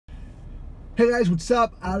Hey guys, what's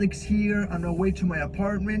up? Alex here on my way to my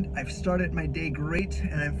apartment. I've started my day great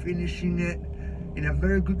and I'm finishing it in a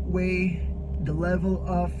very good way. The level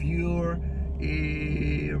of your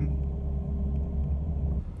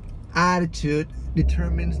attitude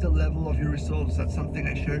determines the level of your results. That's something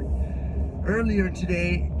I shared earlier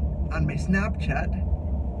today on my Snapchat,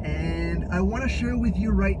 and I want to share with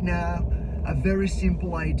you right now a very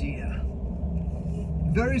simple idea.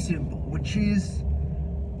 Very simple, which is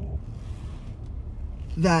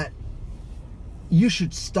that you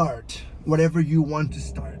should start whatever you want to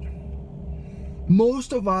start.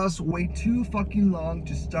 Most of us wait too fucking long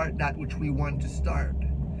to start that which we want to start.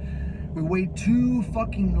 We wait too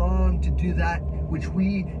fucking long to do that which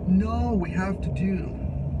we know we have to do.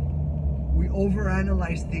 We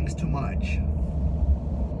overanalyze things too much.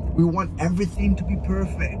 We want everything to be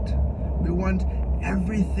perfect. We want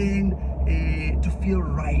everything to feel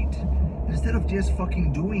right instead of just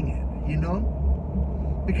fucking doing it, you know?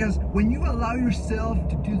 Because when you allow yourself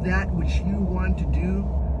to do that which you want to do,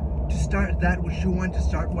 to start that which you want to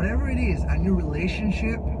start, whatever it is, a new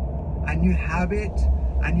relationship, a new habit,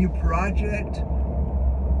 a new project,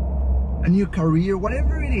 a new career,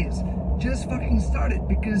 whatever it is, just fucking start it.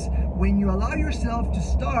 Because when you allow yourself to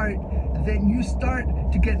start, then you start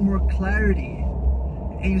to get more clarity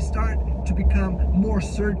and you start to become more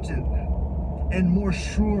certain and more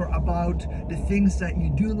sure about the things that you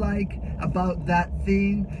do like about that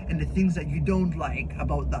thing and the things that you don't like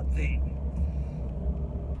about that thing.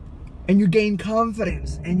 And you gain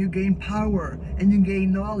confidence, and you gain power, and you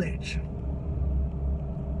gain knowledge,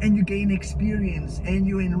 and you gain experience, and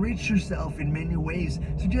you enrich yourself in many ways.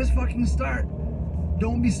 So just fucking start.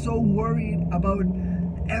 Don't be so worried about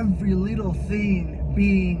every little thing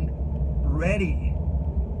being ready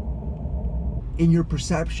in your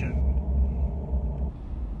perception.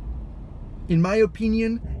 In my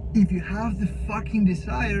opinion, if you have the fucking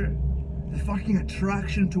desire, the fucking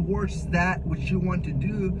attraction towards that which you want to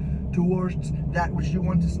do, towards that which you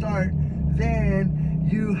want to start, then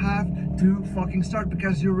you have to fucking start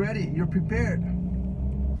because you're ready, you're prepared.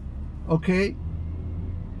 Okay?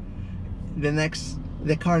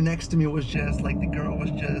 The car next to me was just like, the girl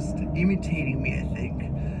was just imitating me, I think.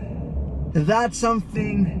 That's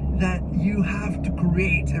something that you have to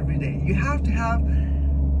create every day. You have to have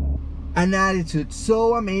an attitude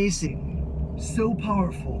so amazing, so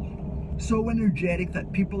powerful, so energetic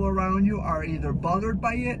that people around you are either bothered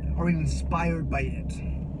by it or inspired by it.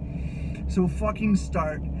 So fucking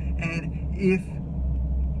start. And if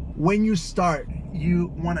when you start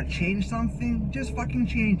you want to change something, just fucking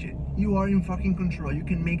change it. You are in fucking control. You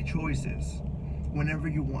can make choices whenever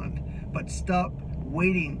you want, but stop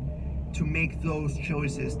waiting to make those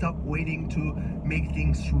choices. Stop waiting to make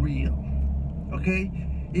things real. Okay?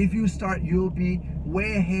 If you start, you'll be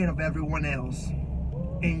way ahead of everyone else,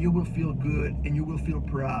 and you will feel good, and you will feel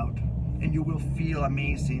proud, and you will feel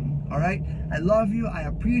amazing. All right? I love you. I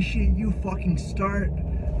appreciate you. Fucking start.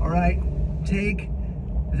 All right? Take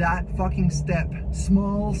that fucking step.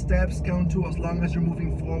 Small steps count too, as long as you're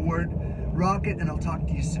moving forward. Rock it, and I'll talk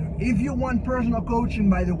to you soon. If you want personal coaching,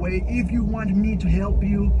 by the way, if you want me to help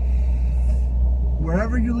you,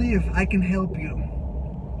 wherever you live, I can help you.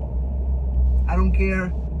 I don't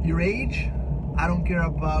care your age. I don't care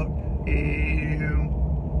about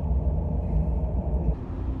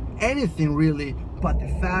anything really, but the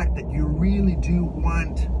fact that you really do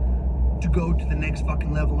want to go to the next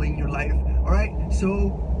fucking level in your life. All right,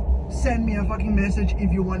 so send me a fucking message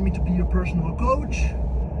if you want me to be your personal coach,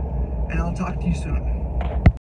 and I'll talk to you soon.